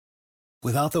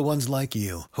Without the ones like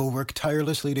you, who work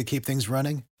tirelessly to keep things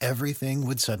running, everything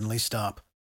would suddenly stop.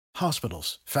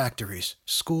 Hospitals, factories,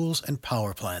 schools, and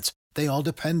power plants, they all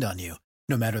depend on you.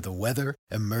 No matter the weather,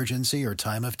 emergency, or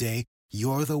time of day,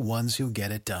 you're the ones who get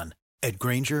it done. At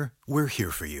Grainger, we're here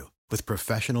for you with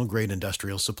professional-grade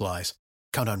industrial supplies.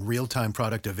 Count on real-time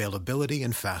product availability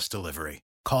and fast delivery.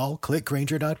 Call, click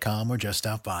Grainger.com, or just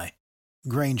stop by.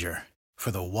 Grainger, for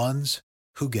the ones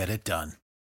who get it done.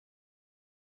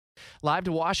 Live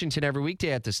to Washington every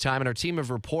weekday at this time, and our team of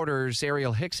reporters,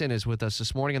 Arielle Hixson, is with us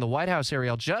this morning in the White House.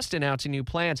 Arielle, just announcing new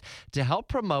plans to help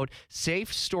promote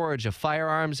safe storage of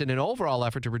firearms in an overall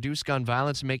effort to reduce gun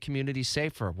violence and make communities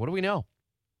safer. What do we know?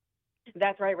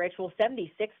 That's right, Rich. Well,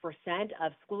 76%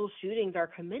 of school shootings are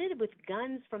committed with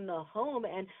guns from the home,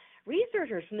 and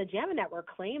researchers from the Jama Network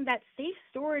claim that safe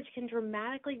storage can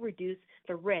dramatically reduce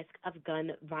the risk of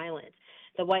gun violence.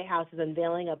 The White House is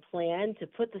unveiling a plan to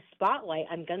put the spotlight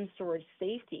on gun storage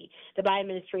safety. The Biden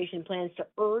administration plans to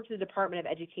urge the Department of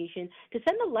Education to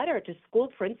send a letter to school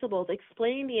principals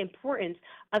explaining the importance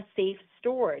of safe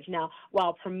storage. Now,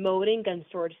 while promoting gun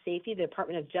storage safety, the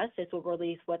Department of Justice will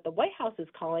release what the White House is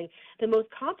calling the most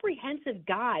comprehensive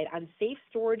guide on safe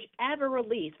storage ever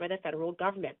released by the federal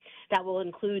government. That will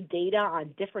include data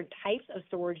on different types of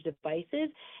storage devices,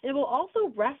 and it will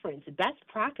also reference best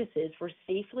practices for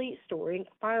safely storing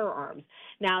firearms.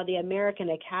 Now, the American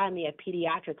Academy of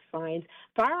Pediatrics finds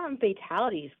firearm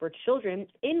fatalities for children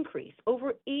increased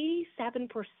over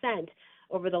 87%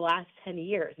 over the last 10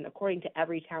 years. And according to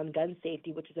Everytown Gun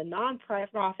Safety, which is a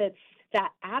nonprofit that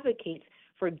advocates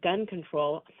for gun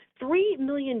control, 3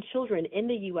 million children in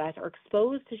the U.S. are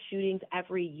exposed to shootings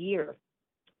every year.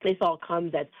 This all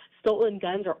comes as stolen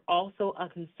guns are also a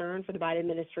concern for the Biden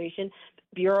administration.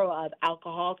 Bureau of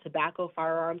Alcohol, Tobacco,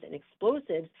 Firearms, and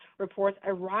Explosives reports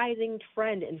a rising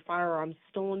trend in firearms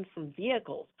stolen from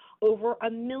vehicles. Over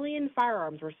 1 million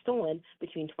firearms were stolen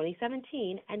between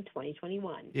 2017 and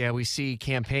 2021. Yeah, we see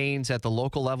campaigns at the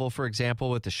local level, for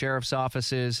example, with the sheriff's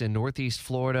offices in Northeast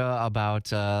Florida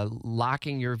about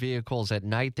locking your vehicles at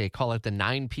night. They call it the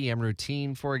 9 p.m.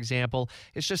 routine, for example.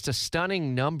 It's just a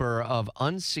stunning number of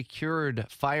unsecured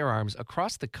firearms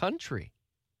across the country.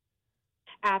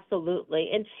 Absolutely.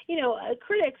 And,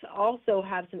 critics also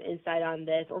have some insight on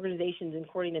this. Organizations,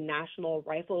 including the National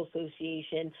Rifle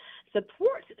Association,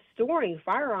 support storing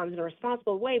firearms in a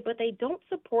responsible way, but they don't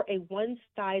support a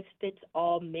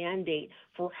one-size-fits-all mandate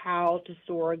for how to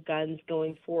store guns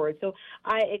going forward. So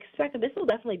I expect that this will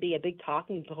definitely be a big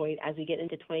talking point as we get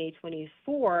into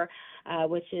 2024,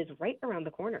 which is right around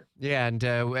the corner. Yeah, and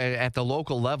at the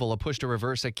local level, a push to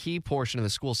reverse a key portion of the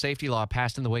school safety law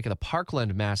passed in the wake of the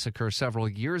Parkland massacre several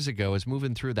years ago is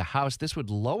moving through the House. This would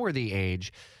lower the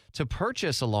age to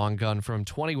purchase a long gun from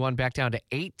 21 back down to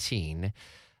 18.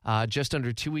 Just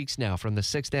under 2 weeks now from the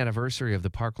 6th anniversary of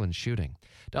the Parkland shooting.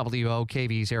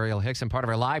 WOKV's Arielle Hixson, part of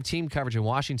our live team coverage in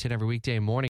Washington every weekday morning.